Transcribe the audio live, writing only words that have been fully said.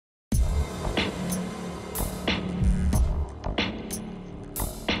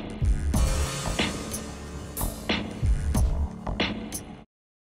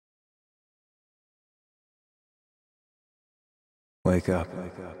Wake up.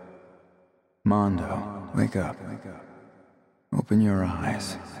 Mondo, wake up. Open your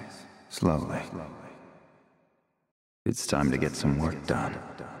eyes. Slowly. It's time to get some work done.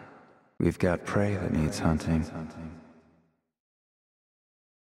 We've got prey that needs hunting.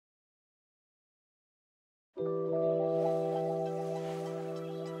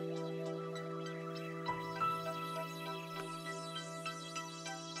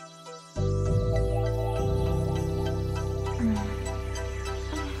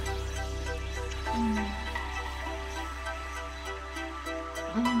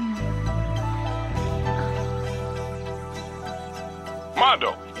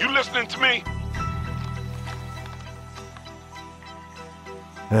 Mondo, you listening to me?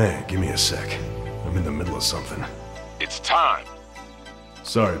 Hey, give me a sec. I'm in the middle of something. It's time.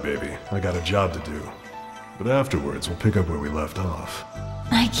 Sorry, baby. I got a job to do. But afterwards, we'll pick up where we left off.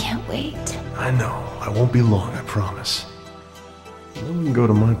 I can't wait. I know. I won't be long, I promise. Then we can go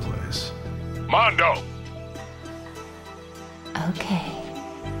to my place. Mondo! Okay.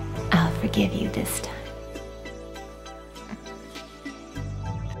 I'll forgive you this time.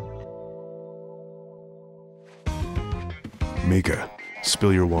 Mika,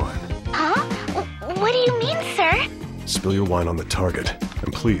 spill your wine. Huh? What do you mean, sir? Spill your wine on the target.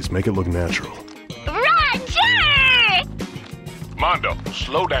 And please, make it look natural. Roger! Mondo,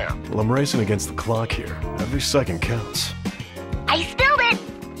 slow down. Well, I'm racing against the clock here. Every second counts. I spilled it!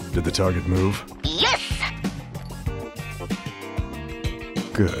 Did the target move? Yes!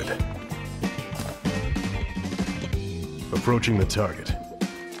 Good. Approaching the target.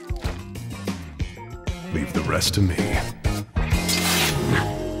 Leave the rest to me.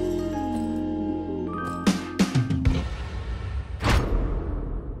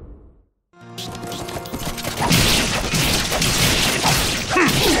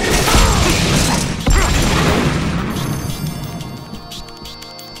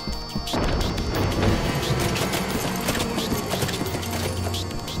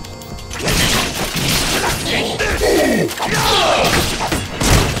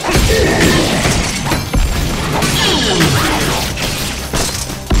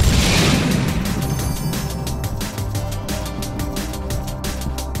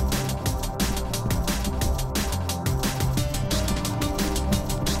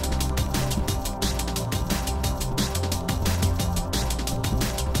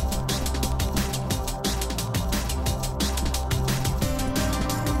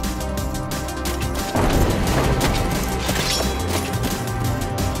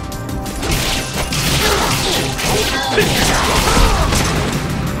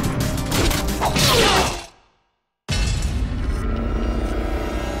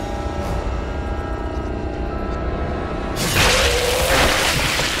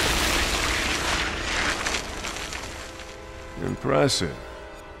 Impressive.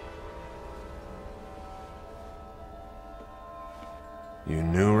 You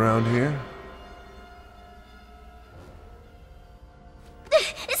new around here?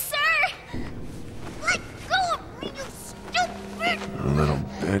 Sir! Let go of me, you stupid! Little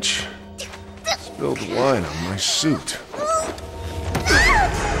bitch. Spilled wine on my suit.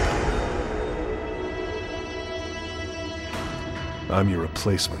 I'm your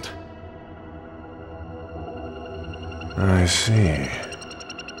replacement. I see.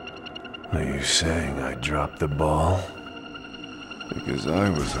 Are you saying I dropped the ball? Because I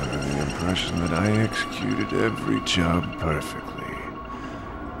was under the impression that I executed every job perfectly.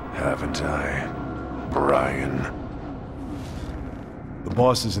 Haven't I, Bryan? The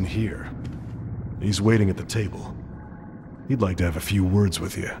boss isn't here. He's waiting at the table. He'd like to have a few words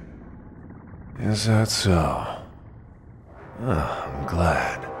with you. Is that so? Oh, I'm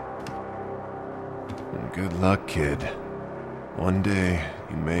glad. And good luck, kid. One day,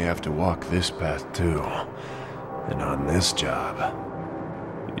 you may have to walk this path too. And on this job,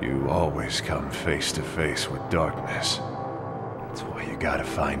 you always come face to face with darkness. That's why you gotta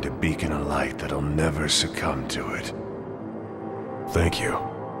find a beacon of light that'll never succumb to it. Thank you.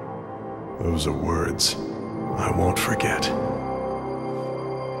 Those are words I won't forget.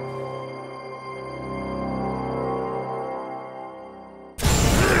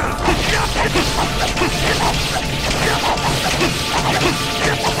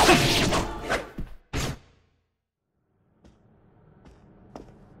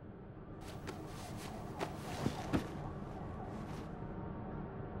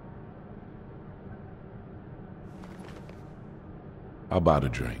 How about a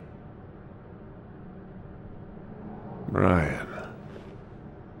drink? Bryan,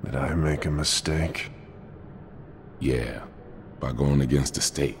 did I make a mistake? Yeah, by going against the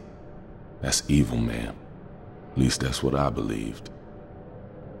state. That's evil, man. At least that's what I believed.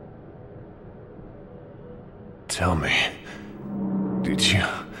 Tell me, did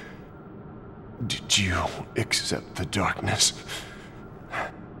you accept the darkness?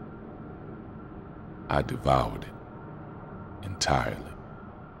 I devoured it entirely.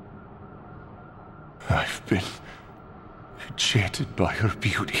 I've been enchanted by her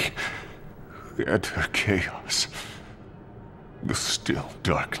beauty and her chaos. The still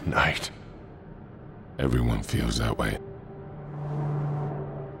dark night. Everyone feels that way.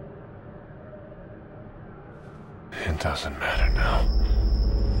 It doesn't matter now.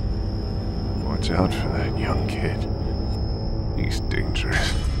 Watch out for that young kid. He's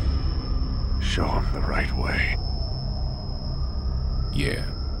dangerous. Show him the right way. Yeah,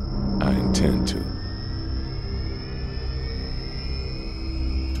 I intend to.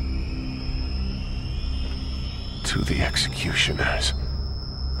 To the executioners,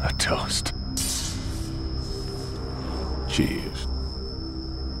 a toast. Cheers.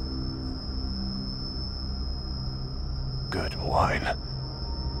 Good wine. A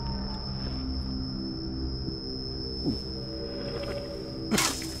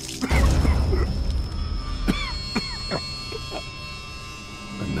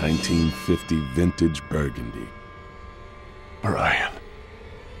 1950 vintage Burgundy. Bryan.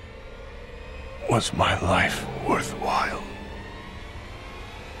 Was my life worthwhile?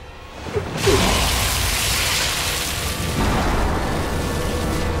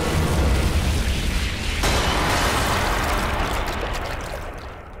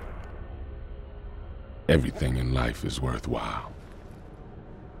 Everything in life is worthwhile.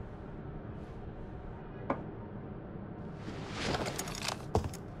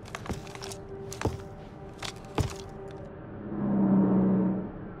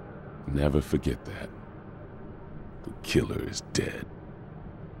 Never forget that. The killer is dead.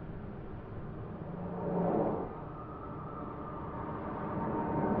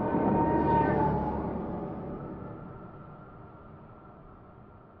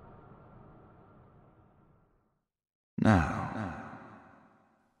 Now,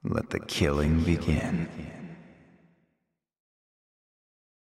 let the killing begin.